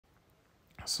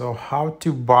So how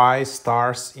to buy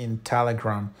stars in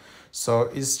Telegram. So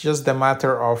it's just a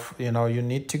matter of, you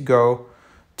need to go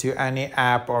to any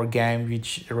app or game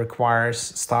which requires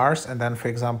stars. And then, for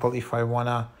example, if I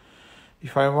wanna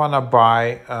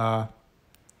buy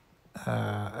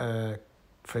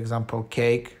for example,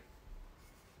 cake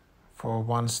for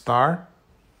 1 star,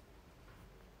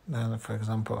 then for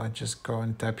example, I just go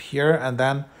and tap here and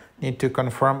then need to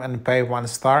confirm and pay 1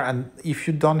 star. And if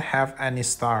you don't have any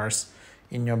stars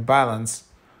in your balance,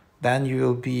 then you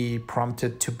will be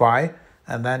prompted to buy.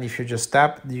 And then if you just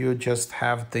tap, you just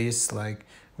have this like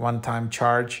one-time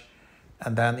charge,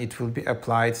 and then it will be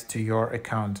applied to your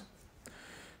account.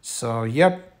 So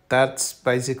yep, that's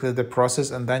basically the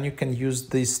process. And then you can use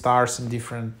these stars in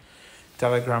different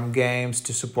Telegram games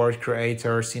to support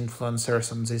creators,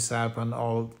 influencers on this app, and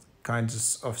all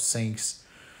kinds of things.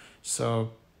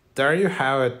 So there you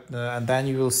have it. And then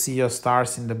you will see your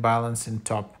stars in the balance in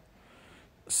top.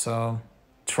 So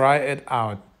try it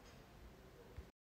out.